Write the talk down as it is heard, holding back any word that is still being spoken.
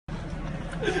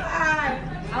Hi,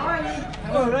 how are you?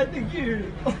 Oh, right, thank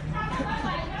you.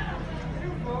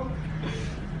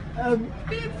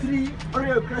 3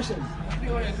 Oreo crushes. 3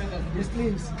 Oreo crackers. Yes,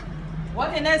 please.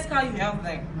 What a nice car you have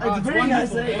there. It's very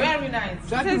nice, eh? Very nice.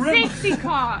 It's a sexy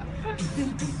car.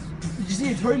 Did you see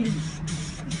it early?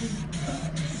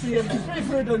 So you have to pay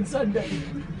for it on Sunday.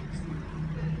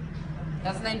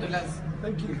 That's $9.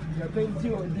 Thank you. You're paying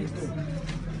 2 on this day.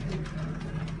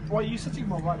 Why are you sitting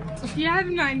my wallet? You have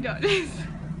 $9.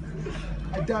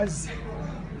 It does.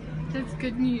 That's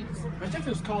good news. I check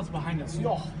those cars behind us.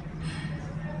 Yo.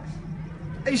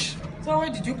 Ish, So where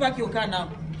did you park your car now?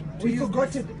 we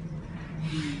forgot it.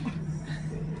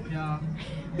 Yeah.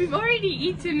 We've already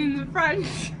eaten in the front.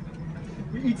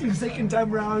 We're eating second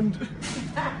time round.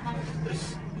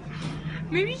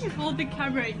 Maybe you should hold the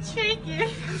camera and check it.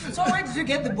 So where did you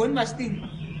get the bone mash thing?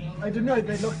 I don't know,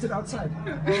 they locked it outside.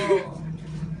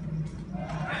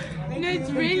 No,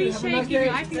 it's really Have a nice shaking. day.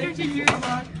 I think I should do it.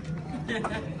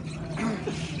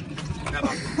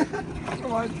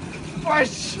 Come on.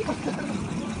 Push!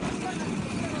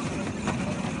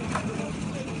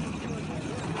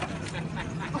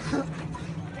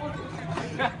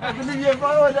 I believe you're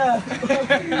my order.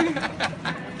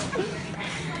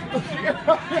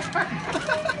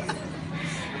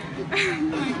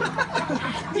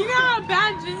 Do you know how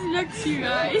bad this looks, you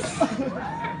guys?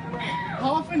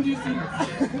 How often do you see this?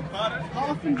 How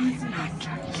often do you see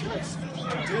this?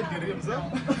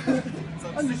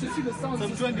 And you should see the sound.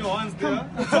 Some 21s there.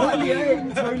 Totally,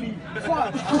 totally.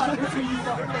 Fuck. This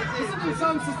is the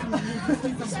sound system.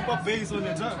 Super bass on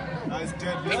it, huh? Nice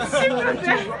dead. No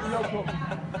problem.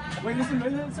 Wait, listen to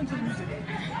the music.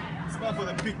 Smile for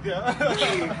the pic there.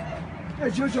 Hey,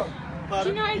 Jojo. Do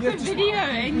you know it's a video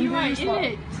and you are in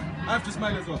it? I have to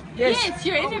smile as well. Yes,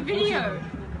 you're in a video.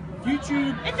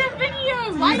 YouTube. It's a video.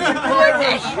 Why are you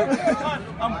pausing?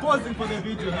 I'm pausing for the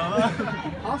video now.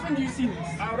 How often do you see this?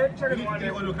 The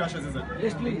audio crashes, is it?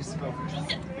 Yes, please.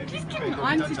 Please give an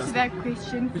answer to that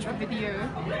question for the video.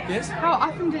 Yes. How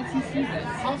often does he see this?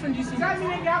 How often do you see this?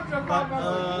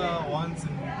 Once in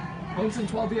Once in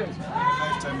 12 years.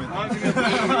 lifetime, I think.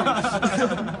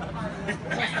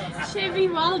 Chevy,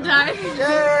 well done.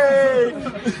 Yay!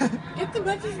 Get the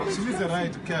buttons. She needs the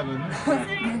right cabin.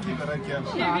 Keep the right cabin.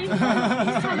 Chevy, please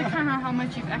tell the camera how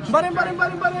much you've actually. 12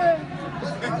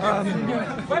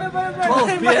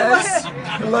 beers,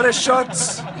 a lot of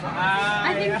shots.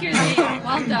 I think you're there.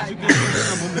 Well done.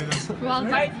 Well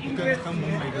done. Come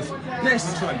on, like this. Yes.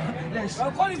 Yes.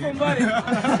 I'm calling for money.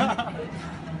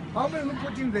 How many we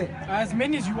put in there? As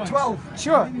many as you want. 12.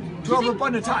 Sure. 12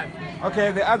 upon a time. Okay,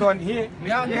 the other one here.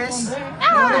 Yeah, Yes.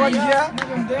 Ah, One here.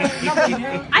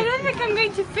 I don't think I'm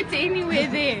going to fit anywhere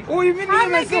there. Oh, you mean How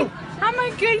am I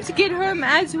going to get home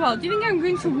as well? Do you think I'm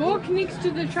going to walk next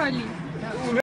to the trolley?